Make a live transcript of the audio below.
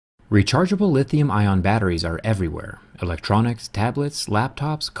Rechargeable lithium-ion batteries are everywhere. Electronics, tablets,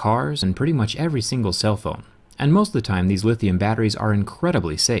 laptops, cars, and pretty much every single cell phone. And most of the time these lithium batteries are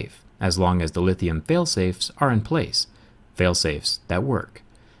incredibly safe, as long as the lithium failsafes are in place. Failsafes that work.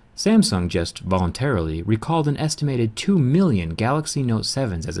 Samsung just voluntarily recalled an estimated 2 million Galaxy Note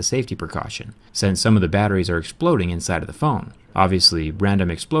 7s as a safety precaution, since some of the batteries are exploding inside of the phone. Obviously,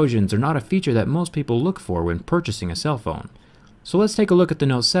 random explosions are not a feature that most people look for when purchasing a cell phone. So let's take a look at the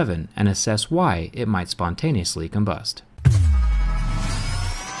Note 7 and assess why it might spontaneously combust.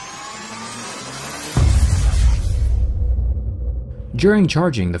 During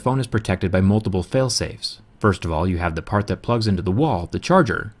charging, the phone is protected by multiple failsafes. First of all, you have the part that plugs into the wall, the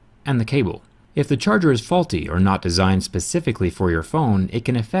charger, and the cable. If the charger is faulty or not designed specifically for your phone, it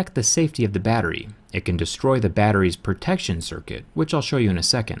can affect the safety of the battery. It can destroy the battery's protection circuit, which I'll show you in a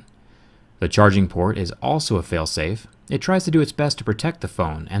second. The charging port is also a failsafe. It tries to do its best to protect the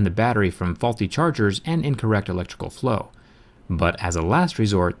phone and the battery from faulty chargers and incorrect electrical flow. But as a last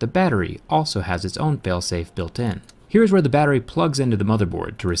resort, the battery also has its own failsafe built in. Here's where the battery plugs into the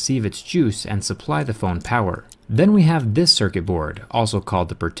motherboard to receive its juice and supply the phone power. Then we have this circuit board, also called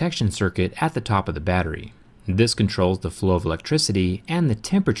the protection circuit, at the top of the battery. This controls the flow of electricity and the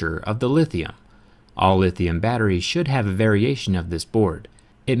temperature of the lithium. All lithium batteries should have a variation of this board.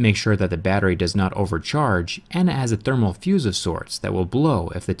 It makes sure that the battery does not overcharge, and it has a thermal fuse of sorts that will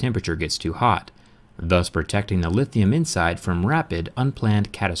blow if the temperature gets too hot, thus protecting the lithium inside from rapid,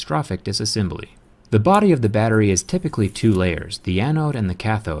 unplanned, catastrophic disassembly. The body of the battery is typically two layers, the anode and the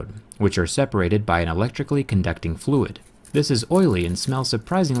cathode, which are separated by an electrically conducting fluid. This is oily and smells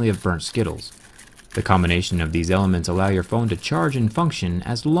surprisingly of burnt Skittles. The combination of these elements allow your phone to charge and function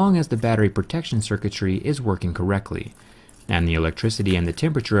as long as the battery protection circuitry is working correctly, and the electricity and the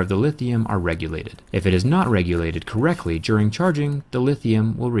temperature of the lithium are regulated. If it is not regulated correctly during charging, the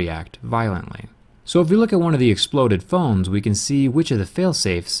lithium will react violently. So if we look at one of the exploded phones, we can see which of the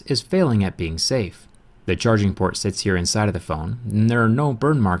failsafes is failing at being safe. The charging port sits here inside of the phone, and there are no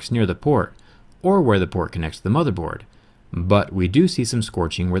burn marks near the port, or where the port connects to the motherboard. But we do see some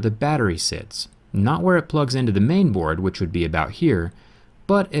scorching where the battery sits. Not where it plugs into the main board, which would be about here,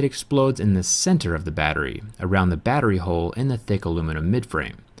 but it explodes in the center of the battery, around the battery hole in the thick aluminum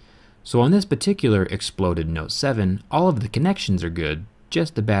midframe. So on this particular exploded Note 7, all of the connections are good,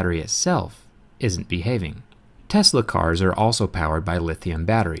 just the battery itself isn't behaving. Tesla cars are also powered by lithium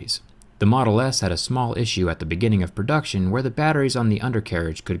batteries. The Model S had a small issue at the beginning of production where the batteries on the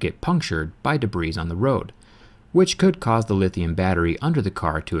undercarriage could get punctured by debris on the road, which could cause the lithium battery under the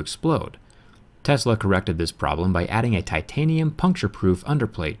car to explode. Tesla corrected this problem by adding a titanium puncture-proof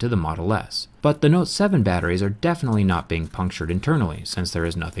underplate to the Model S. But the Note 7 batteries are definitely not being punctured internally, since there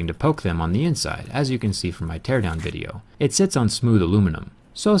is nothing to poke them on the inside, as you can see from my teardown video. It sits on smooth aluminum.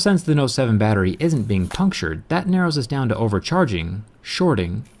 So since the Note 7 battery isn't being punctured, that narrows us down to overcharging,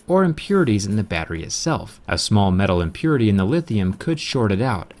 shorting, or impurities in the battery itself. A small metal impurity in the lithium could short it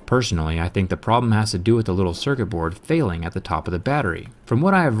out. Personally, I think the problem has to do with the little circuit board failing at the top of the battery. From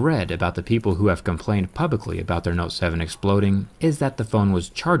what I have read about the people who have complained publicly about their Note 7 exploding, is that the phone was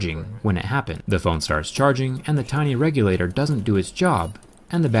charging when it happened. The phone starts charging, and the tiny regulator doesn't do its job,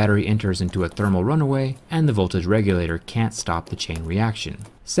 and the battery enters into a thermal runaway, and the voltage regulator can't stop the chain reaction.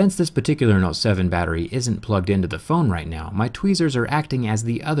 Since this particular Note 7 battery isn't plugged into the phone right now, my tweezers are acting as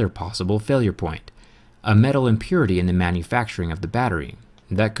the other possible failure point, a metal impurity in the manufacturing of the battery.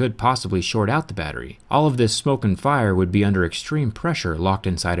 That could possibly short out the battery. All of this smoke and fire would be under extreme pressure locked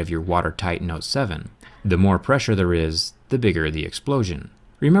inside of your watertight Note 7. The more pressure there is, the bigger the explosion.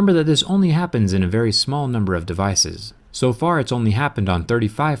 Remember that this only happens in a very small number of devices. So far it's only happened on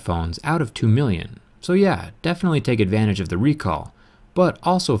 35 phones out of 2 million. So yeah, definitely take advantage of the recall, but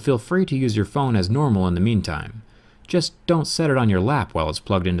also feel free to use your phone as normal in the meantime. Just don't set it on your lap while it's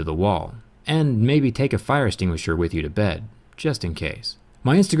plugged into the wall. And maybe take a fire extinguisher with you to bed, just in case.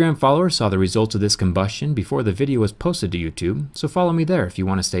 My Instagram followers saw the results of this combustion before the video was posted to YouTube, so follow me there if you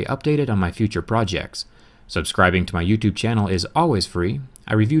want to stay updated on my future projects. Subscribing to my YouTube channel is always free.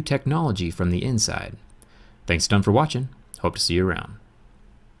 I review technology from the inside. Thanks a ton for watching. Hope to see you around.